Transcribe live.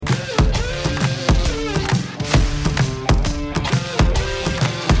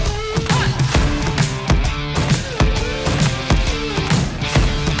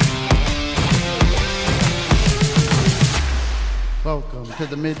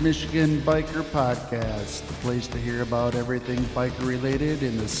MidMichigan Biker Podcast, the place to hear about everything biker related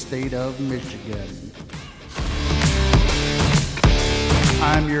in the state of Michigan.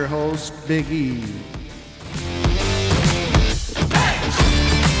 I'm your host, Big E.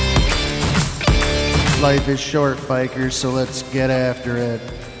 Life is short, bikers, so let's get after it.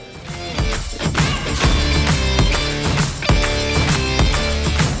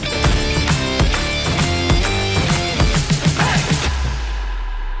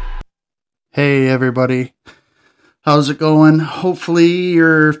 Hey everybody, how's it going? Hopefully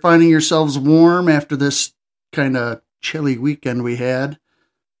you're finding yourselves warm after this kind of chilly weekend we had.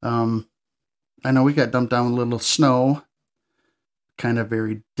 I know we got dumped down with a little snow, kind of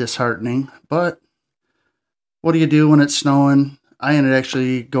very disheartening, but what do you do when it's snowing? I ended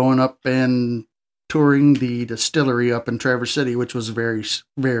actually going up and touring the distillery up in Traverse City, which was very,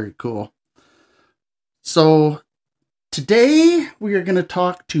 very cool. So today, we are going to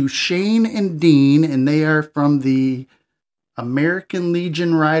talk to Shane and Dean, and they are from the American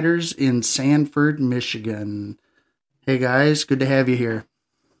Legion Riders in Sanford, Michigan. Hey guys, good to have you here.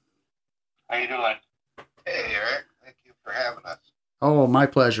 How you doing? Hey, Eric. Thank you for having us. Oh, my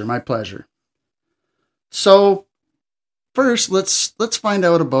pleasure, my pleasure. So, first, let's find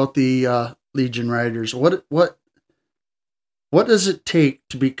out about the Legion Riders. What does it take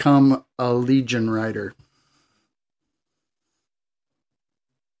to become a Legion Rider?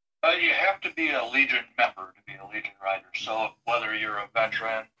 You have to be a Legion member to be a Legion Rider. So whether you're a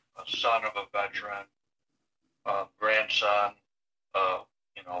veteran, a son of a veteran, a grandson,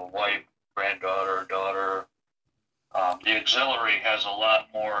 wife, granddaughter, daughter, the auxiliary has a lot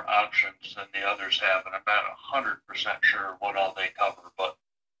more options than the others have, and I'm not 100% sure what all they cover. But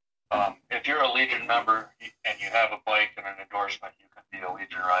if you're a Legion member and you have a bike and an endorsement, you can be a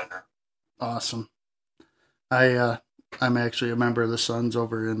Legion Rider. Awesome. I'm actually a member of the Sons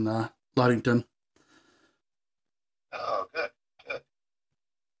over in Ludington. Oh, good.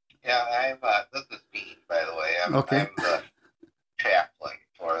 Yeah, this is Dean, by the way. I'm the chaplain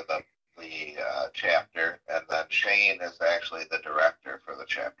for the chapter, and then Shane is actually the director for the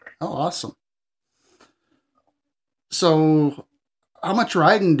chapter. Oh, awesome. So, how much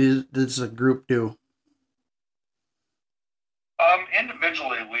riding does a group do?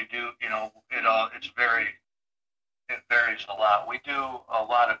 Individually, we do, it varies a lot. We do a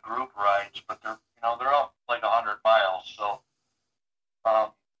lot of group rides, but they're all like 100 miles. So,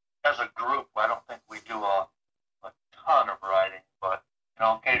 as a group, I don't think we do a ton of riding, but,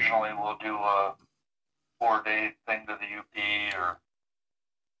 occasionally we'll do a 4-day thing to the UP, or,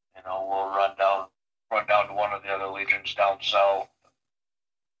 we'll run down to one of the other legions down south.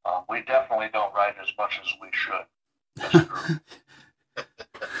 We definitely don't ride as much as we should as a group.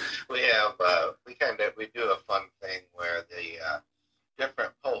 We do a fun thing where the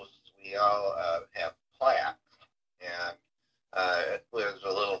different posts, we all have plaques, and there's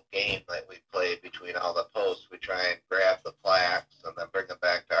a little game that we play between all the posts. We try and grab the plaques and then bring them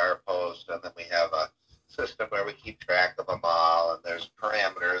back to our post, and then we have a system where we keep track of them all, and there's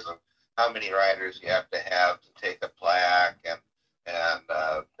parameters of how many riders you have to take a plaque, and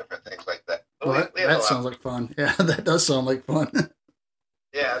different things like that. Well, that sounds like fun. Yeah, that does sound like fun.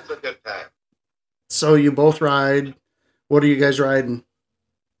 Yeah, it's a good time. So you both ride. What are you guys riding?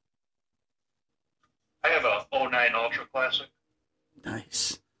 I have a 09 Ultra Classic.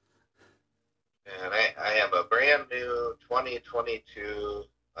 Nice. And I have a brand new 2022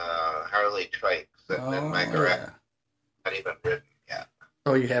 Harley Trike sitting in my garage. Yeah. Not even ridden yet.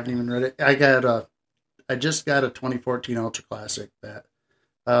 Oh, you haven't even ridden it? I just got a 2014 Ultra Classic that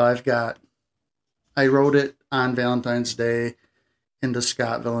I rode it on Valentine's Day into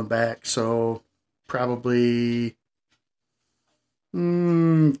Scottville and back, so probably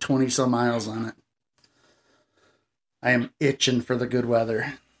 20 some miles on it. I am itching for the good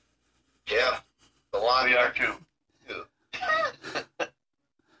weather. Yeah, we are too.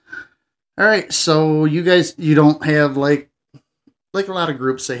 All right, so you guys, you don't have like a lot of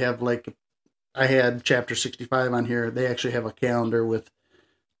groups. They have I had Chapter 65 on here. They actually have a calendar with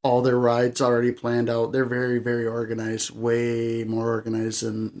all their rides already planned out. They're very, very organized, way more organized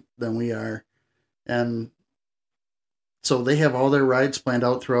than we are. And so they have all their rides planned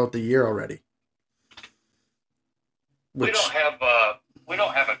out throughout the year already. We don't have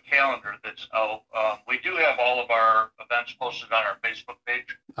a calendar that's out. We do have all of our events posted on our Facebook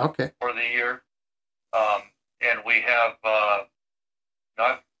page. Okay. For the year. And we have,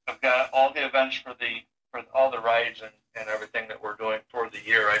 I've got all the events for all the rides and everything that we're doing for the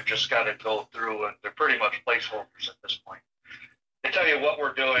year. I've just got to go through, and they're pretty much placeholders at this point. They tell you what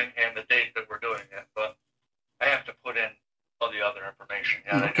we're doing and the date that we're doing it, but I have to put in all the other information.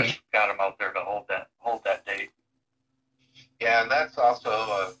 Yeah, Okay. they just got them out there to hold that date. Yeah, and that's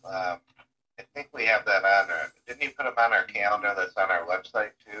also, I think we have that on our, didn't you put them on our calendar that's on our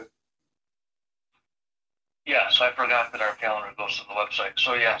website too? Yes, I forgot that our calendar goes to the website.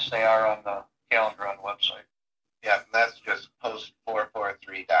 So yes, they are on the calendar on the website. Yeah, and that's just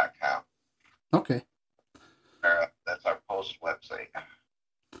post443.com. Okay. That's our post website.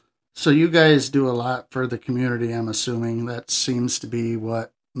 So you guys do a lot for the community, I'm assuming. That seems to be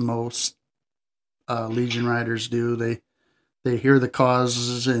what most Legion riders do. They hear the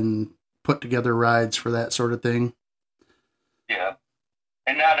causes and put together rides for that sort of thing. Yeah,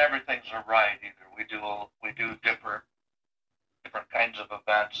 and not everything's a ride either. We do different kinds of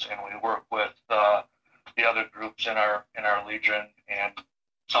events, and we work with the other groups in our Legion and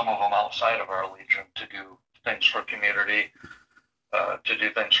some of them outside of our Legion to do things for community, to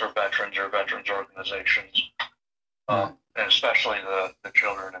do things for veterans or veterans organizations, and especially the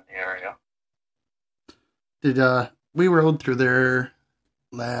children in the area. We rode through there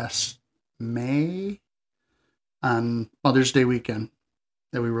last May on Mother's Day weekend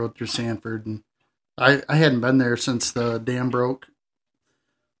that we rode through Sanford, and I hadn't been there since the dam broke.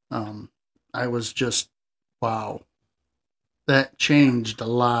 I was just, wow. That changed a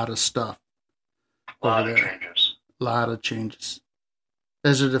lot of stuff. A lot of there. changes. A lot of changes.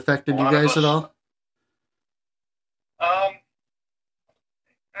 Has it affected you guys at all? I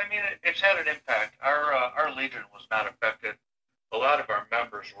mean, it's had an impact. Our Legion was not affected. A lot of our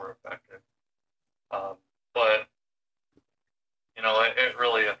members were affected. But, you know, it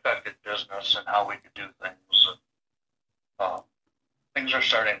really affected business and how we could do things. Things are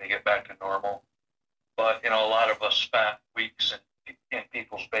starting to get back to normal. But, you know, a lot of us spent weeks in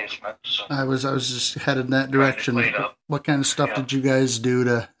people's basements. I was just headed in that direction. What kind of stuff did you guys do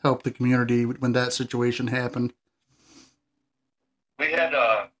to help the community when that situation happened? We had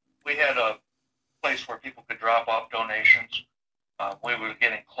a place where people could drop off donations. We were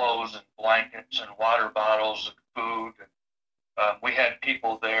getting clothes and blankets and water bottles and food. And, we had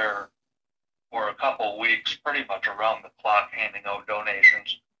people there for a couple of weeks, pretty much around the clock, handing out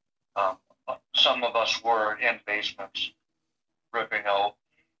donations. Some of us were in basements, ripping out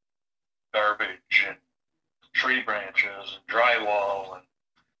garbage and tree branches and drywall and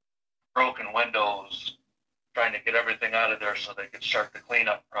broken windows, trying to get everything out of there so they could start the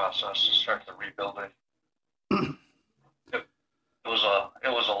cleanup process and start the rebuilding. It was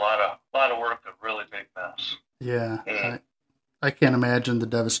a lot of work, a really big mess. Yeah, I can't imagine the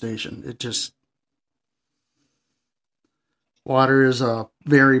devastation. Water is a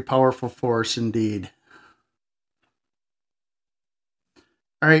very powerful force indeed.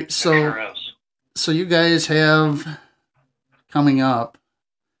 All right, so you guys have coming up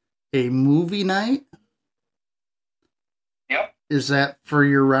a movie night? Yep. Is that for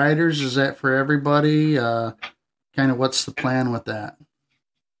your riders? Is that for everybody? Kind of what's the plan with that?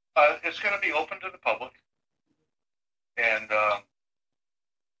 It's going to be open to the public, and you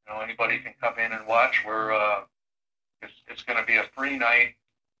know, anybody can come in and watch. It's going to be a free night.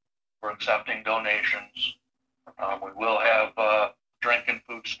 We're accepting donations. We will have drink and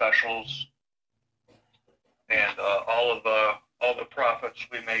food specials, and all the profits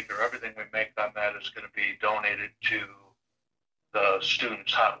we make, or everything we make on that, is going to be donated to the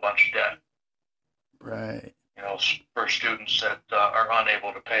students' hot lunch debt. Right. You know, for students that are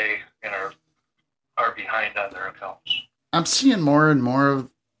unable to pay and are behind on their accounts. I'm seeing more and more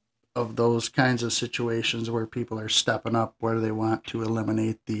of those kinds of situations where people are stepping up, where they want to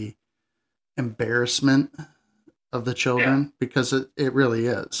eliminate the embarrassment of the children, because it really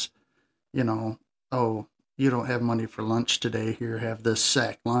is. You know, oh, you don't have money for lunch today, here, have this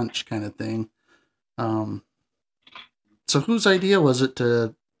sack lunch kind of thing. So whose idea was it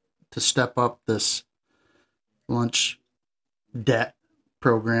to step up this lunch debt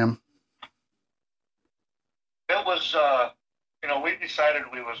program? It was, you know, we decided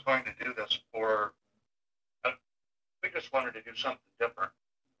we was going to do this we just wanted to do something different.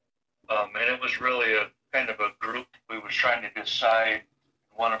 And it was really a kind of a group. We was trying to decide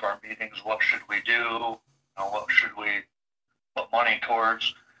in one of our meetings, what should we do? You know, what should we put money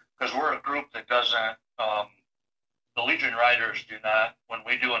towards? Because we're a group that doesn't, the Legion Riders do not, when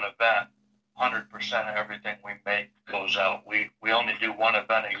we do an event, 100% of everything we make goes out. We only do one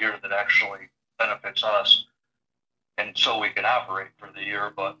event a year that actually benefits us, and so we can operate for the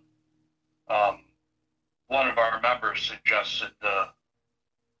year. But one of our members suggested the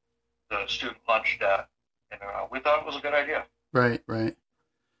student lunch debt, and we thought it was a good idea. Right.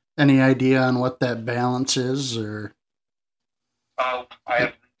 Any idea on what that balance is, or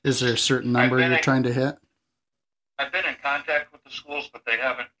is there a certain number you're trying to hit? I've been in contact with the schools, but they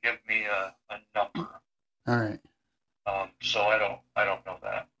haven't given me a number. All right. So I don't know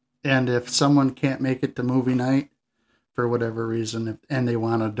that. And if someone can't make it to movie night for whatever reason, and they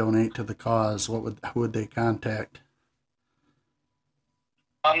want to donate to the cause, who would they contact?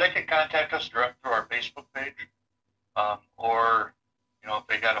 They can contact us direct through our Facebook page, or if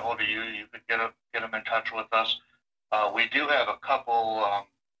they got a hold of you, you could get them in touch with us. We do have a couple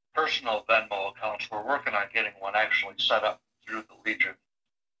personal Venmo accounts. We're working on getting one actually set up through the Legion,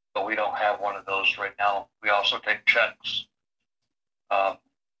 but we don't have one of those right now. We also take checks.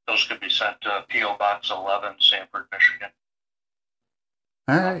 Those could be sent to P.O. Box 11, Sanford, Michigan.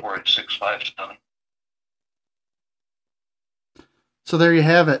 All right. 48657. So there you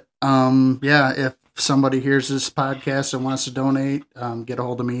have it. If somebody hears this podcast and wants to donate, get a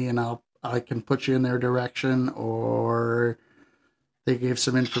hold of me and I can put you in their direction, or they gave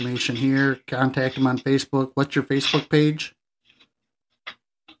some information here. Contact them on Facebook. What's your Facebook page?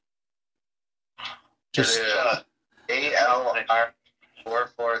 Just ALR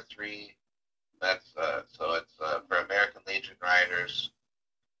 443. That's so it's for American Legion Riders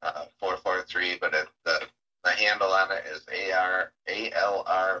 443, but the handle on it is ALR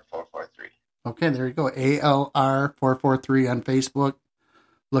 443. Okay, there you go. ALR 443 on Facebook.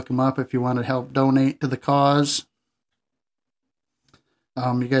 Look them up if you want to help donate to the cause.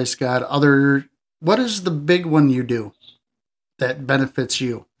 You guys got what is the big one you do that benefits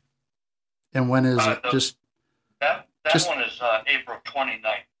you? And when is it? That one is April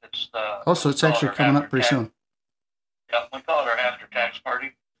 29th. It's so it's actually coming up pretty soon. Yeah, we call it our after tax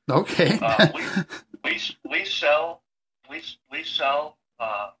party. Okay. We sell. We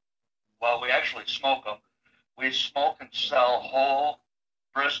actually smoke them. We smoke and sell whole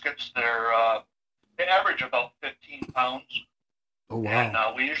briskets. They average about 15 pounds. Oh wow! And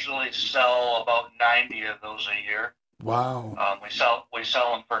we usually sell about 90 of those a year. Wow. We sell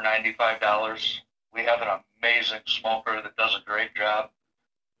them for $95. We have an amazing smoker that does a great job.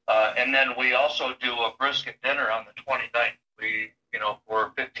 And then we also do a brisket dinner on the 29th.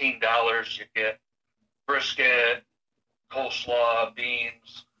 For $15 you get brisket, coleslaw,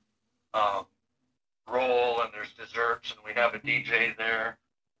 beans, roll, and there's desserts, and we have a DJ there,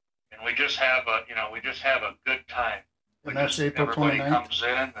 and we just have a good time. And that's April 29th? Everybody comes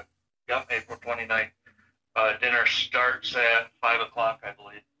in. April 29th. Dinner starts at 5 o'clock, I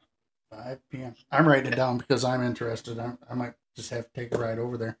believe. 5 p.m. I'm writing it down because I'm interested. I might just have to take a ride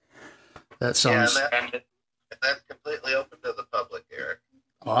over there. That sounds... and that's completely open to the public, Eric.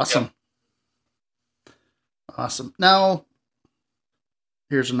 Awesome. Yep. Awesome. Now,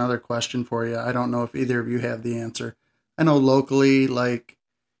 here's another question for you. I don't know if either of you have the answer. I know locally,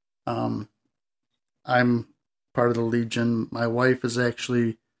 I'm part of the Legion. My wife is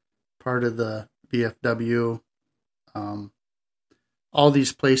actually part of the VFW. All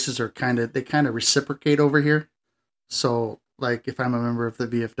these places are kind of reciprocate over here. So, if I'm a member of the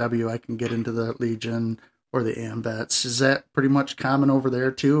VFW, I can get into the Legion or the AMVETS. Is that pretty much common over there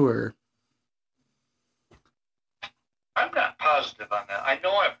too, or? I'm not positive on that. I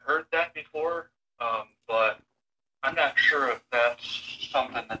know I've heard that before, but I'm not sure if that's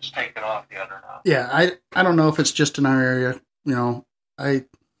something that's taken off yet or not. Yeah, I don't know if it's just in our area. I'm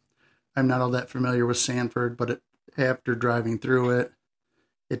not all that familiar with Sanford, but after driving through it,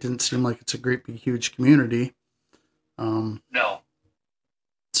 it didn't seem like it's a great big huge community. No.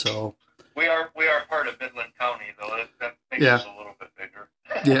 So we are part of Midland County, though. That makes us a little bit bigger.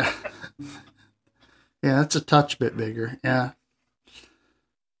 Yeah. Yeah, it's a touch bit bigger. Yeah.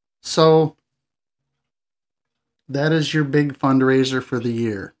 So that is your big fundraiser for the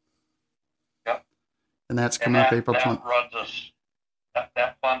year. Yep. And that's coming up April 20th.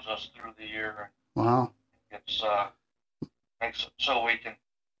 That funds us through the year. Wow. It's makes it so we can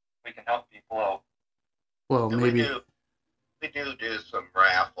help people out. Well, and maybe we do some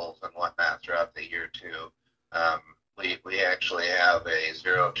raffles and whatnot throughout the year too. We actually have a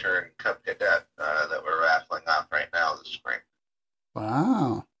zero-turn Cub Cadet that we're raffling off right now this spring.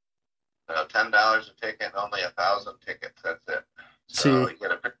 Wow. So $10 a ticket, only 1,000 tickets. That's it. So you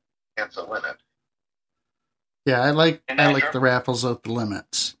get a chance of winning. Yeah, I like the raffles at the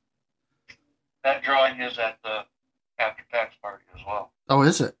limits. That drawing is at the after tax party as well. Oh,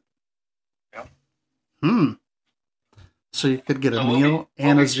 is it? Yep. So you could get a meal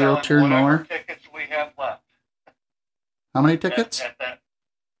and a zero-turn mower. Tickets we have left. How many tickets?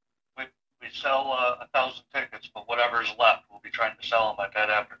 We sell 1,000 tickets, but whatever's left, we'll be trying to sell them at that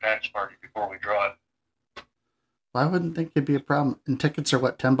after tax party before we draw it. Well, I wouldn't think it'd be a problem. And tickets are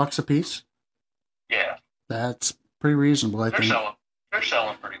what, $10 a piece? Yeah. That's pretty reasonable, I think. They're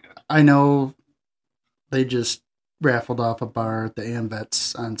selling pretty good. I know they just raffled off a bar at the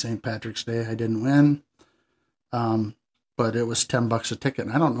AmVets on St. Patrick's Day. I didn't win, but it was $10 a ticket.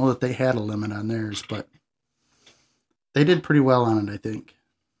 And I don't know that they had a limit on theirs, but they did pretty well on it, I think.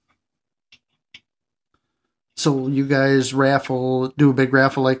 So you guys do a big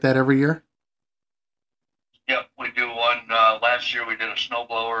raffle like that every year? Yep, we do one. Last year we did a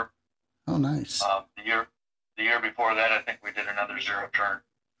snowblower. Oh, nice. The year before that, I think we did another zero turn.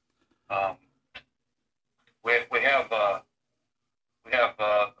 We have a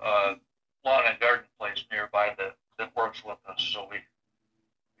lawn and garden place nearby that works with us, so we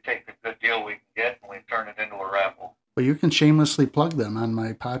take the good deal we can get and we turn it into a raffle. Well, you can shamelessly plug them on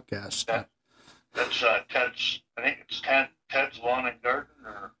my podcast. That's Ted's. I think it's Ted's Lawn and Garden,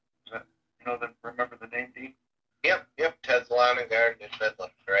 or is that, remember the name, Dean? Yep. Ted's Lawn and Garden in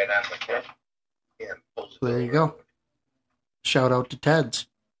Midland, right on the front. There you go. Shout out to Ted's.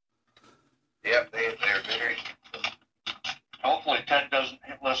 Yep, they're very. Hopefully Ted doesn't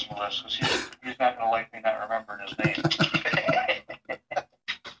listen to this, because he's not going to like me not remembering his name.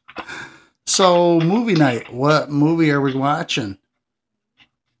 So, movie night. What movie are we watching?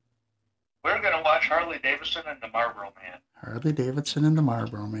 We're going to watch Harley Davidson and the Marlboro Man. Harley Davidson and the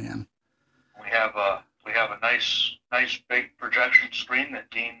Marlboro Man. We have a nice big projection screen that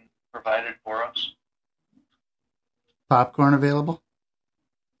Dean provided for us. Popcorn available?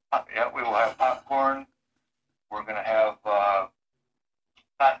 Yeah, we will have popcorn. We're going to have hot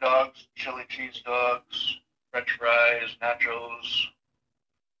dogs, chili cheese dogs, French fries, nachos.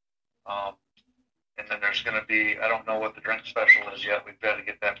 And then there's going to be, I don't know what the drink special is yet. We've got to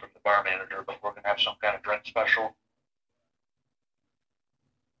get that from the bar manager, but we're going to have some kind of drink special.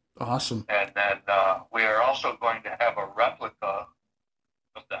 Awesome. And then we are also going to have a replica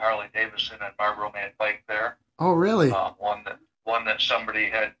of the Harley Davidson and Marlboro Man bike there. Oh, really? One that somebody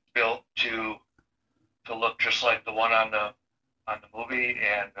had built to look just like the one on the movie,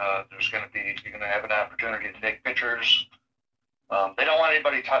 and you're going to have an opportunity to take pictures. They don't want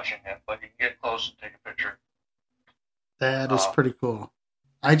anybody touching it, but you can get close and take a picture. That is pretty cool.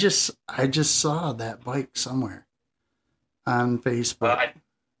 I just saw that bike somewhere on Facebook.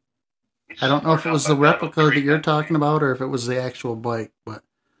 I don't know if it was the replica that you're talking about or if it was the actual bike, but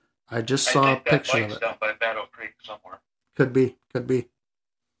I just saw a picture of it. Down by Battle Creek somewhere. Could be.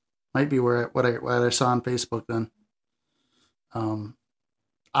 Might be what I saw on Facebook then.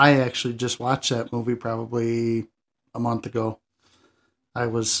 I actually just watched that movie probably a month ago. I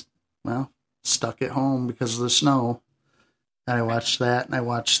was, stuck at home because of the snow. And I watched that, and I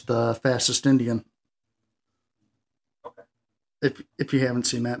watched The Fastest Indian. Okay. If you haven't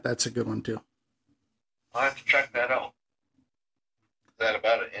seen that, that's a good one too. I'll have to check that out. Is that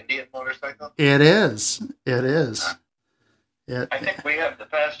about an Indian motorcycle? It is. I think we have the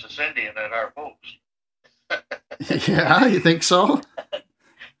fastest Indian at our post. Yeah, you think so?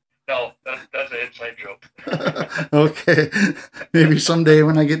 No, that's an inside joke. Okay. Maybe someday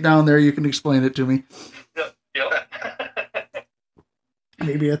when I get down there, you can explain it to me. Yep.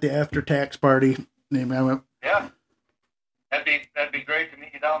 Maybe at the after-tax party. Maybe I went. Yeah. That'd be great to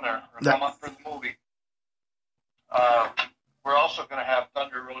meet you down there. Or come up for the movie. We're also going to have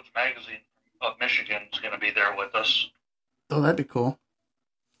Thunder Roads Magazine of Michigan is going to be there with us. Oh, that'd be cool.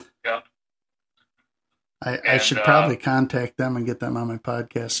 Yeah. I should probably contact them and get them on my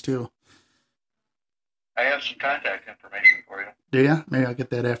podcast too. I have some contact information for you. Do you? Maybe I'll get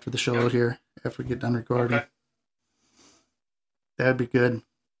that after the show here, after we get done recording. Okay. That'd be good.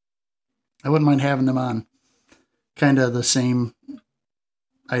 I wouldn't mind having them on. Kind of the same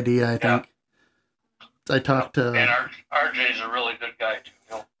idea, I think. I talked to... And RJ's a really good guy,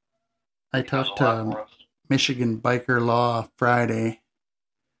 too. I talked to Michigan Biker Law Friday,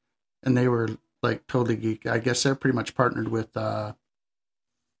 and they were like totally geek. I guess they're pretty much partnered with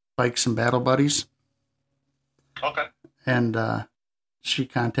Bikes and Battle Buddies. Okay. And she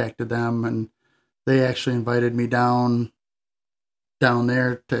contacted them, and they actually invited me down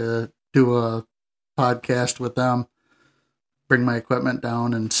there to do a podcast with them, bring my equipment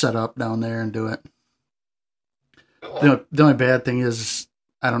down and set up down there and do it. Cool. The only bad thing is,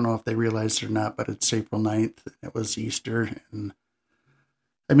 I don't know if they realized it or not, but it's April 9th. It was Easter. And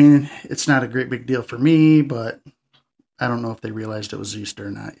I mean, it's not a great big deal for me, but I don't know if they realized it was Easter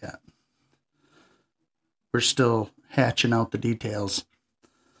or not yet. We're still hatching out the details.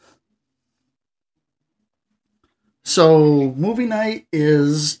 So, movie night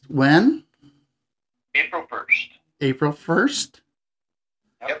is when? April 1st. April 1st?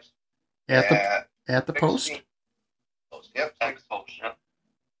 Yep. At the post? Yep. At the post, yep.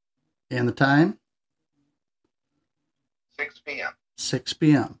 And the time? 6 p.m. 6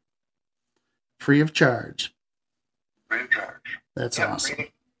 p.m. Free of charge. Free of charge. That's awesome.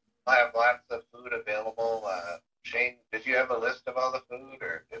 I have lots of food available. Shane, did you have a list of all the food,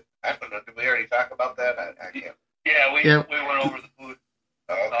 or I don't know? Did we already talk about that? I can't. Yeah, we went over the food.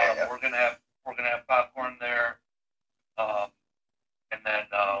 Okay. We're gonna have popcorn there, and then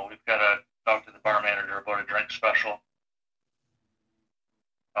we've got to talk to the bar manager about a drink special.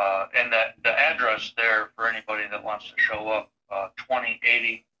 And the address there for anybody that wants to show up,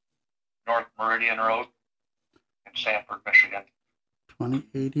 2080 North Meridian Road in Sanford, Michigan.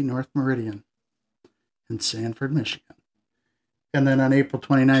 2080 North Meridian in Sanford, Michigan. And then on April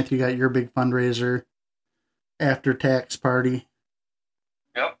 29th, you got your big fundraiser, after tax party.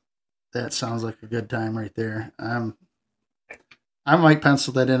 Yep. That sounds like a good time right there. I might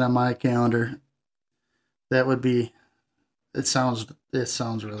pencil that in on my calendar. That would be. It sounds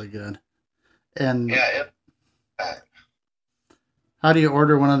really good. And yeah. How do you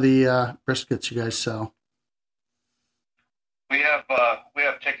order one of the briskets you guys sell? We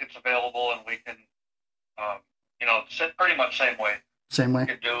have tickets available, and we can, pretty much same way. Same way. You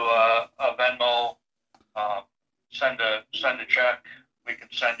can do a Venmo, send a check. We can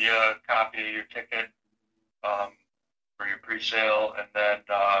send you a copy of your ticket for your pre-sale, and then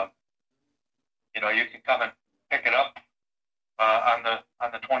you can come and pick it up on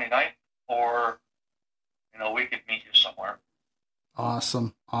the 29th, or we could meet you somewhere.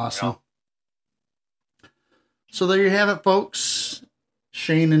 Awesome. So there you have it, folks.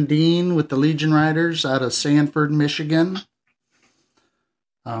 Shane and Dean with the Legion Riders out of Sanford, Michigan.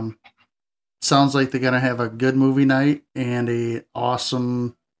 Sounds like they're going to have a good movie night and a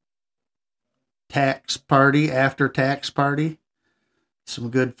awesome after tax party. Some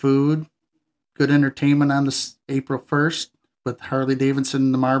good food, good entertainment on this April 1st with Harley Davidson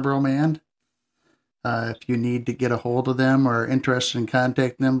and the Marlboro Man. If you need to get a hold of them or are interested in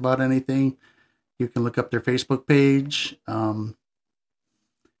contacting them about anything, you can look up their Facebook page,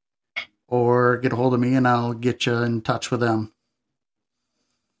 or get a hold of me and I'll get you in touch with them.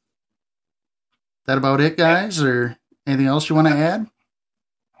 That about it, guys, or anything else you want to add?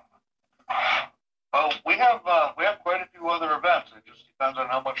 Well, we have quite a few other events. It just depends on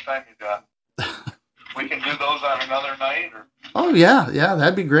how much time you got. We can do those on another night, or. Oh yeah,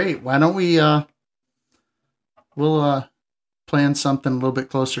 that'd be great. Why don't we? We'll plan something a little bit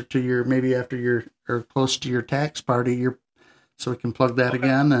closer to maybe after or close to your tax party, so we can plug that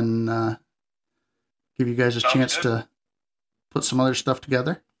again and give you guys a chance to put some other stuff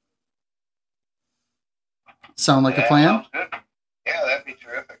together. Sound like a plan? Sounds good. Yeah, that'd be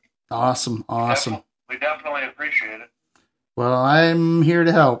terrific. Awesome. We definitely appreciate it. Well, I'm here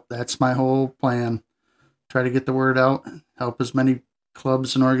to help. That's my whole plan. Try to get the word out, help as many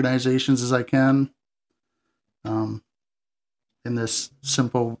clubs and organizations as I can. In this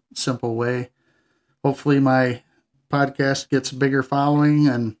simple way. Hopefully my podcast gets a bigger following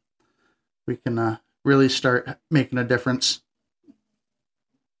and we can really start making a difference.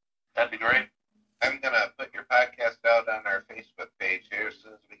 That'd be great. I'm going to put your podcast out on our Facebook page here as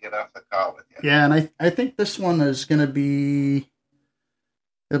soon as we get off the call with you. Yeah, and I think this one is going to be,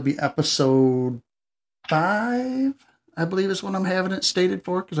 it'll be episode 5, I believe is what I'm having it stated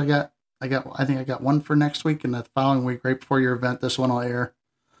for, because I think I got one for next week, and the following week, right before your event, this one will air.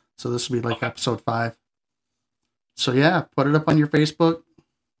 So this will be like episode 5. So yeah, put it up on your Facebook,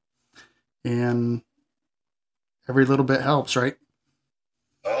 and every little bit helps, right?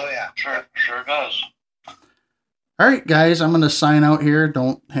 Oh yeah, sure does. All right, guys, I'm going to sign out here.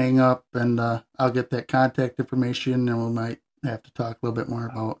 Don't hang up, and I'll get that contact information, and we might have to talk a little bit more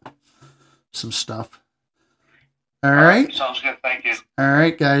about some stuff. All right. Sounds good. Thank you. All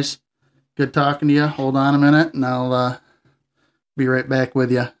right, guys. Good talking to you. Hold on a minute, and I'll be right back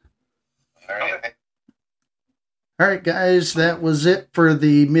with you. all right. All right, guys, that was it for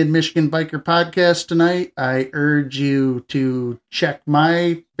the MidMichigan Biker Podcast tonight. I urge you to check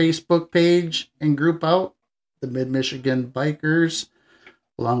my Facebook page and group out, the MidMichigan Bikers,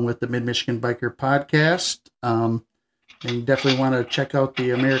 along with the MidMichigan Biker Podcast. And you definitely want to check out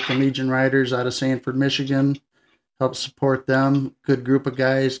the American Legion Riders out of Sanford, Michigan. Help support them. Good group of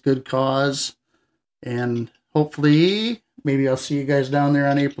guys, good cause. And hopefully, maybe I'll see you guys down there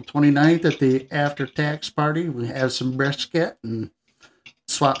on April 29th at the after tax party. We have some brisket and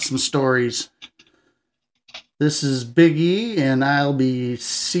swap some stories. This is Big E, and I'll be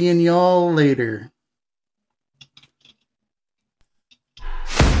seeing y'all later.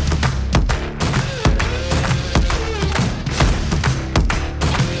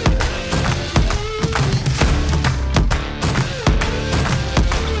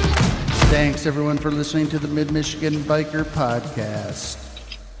 Thanks, everyone, for listening to the MidMichigan Biker Podcast.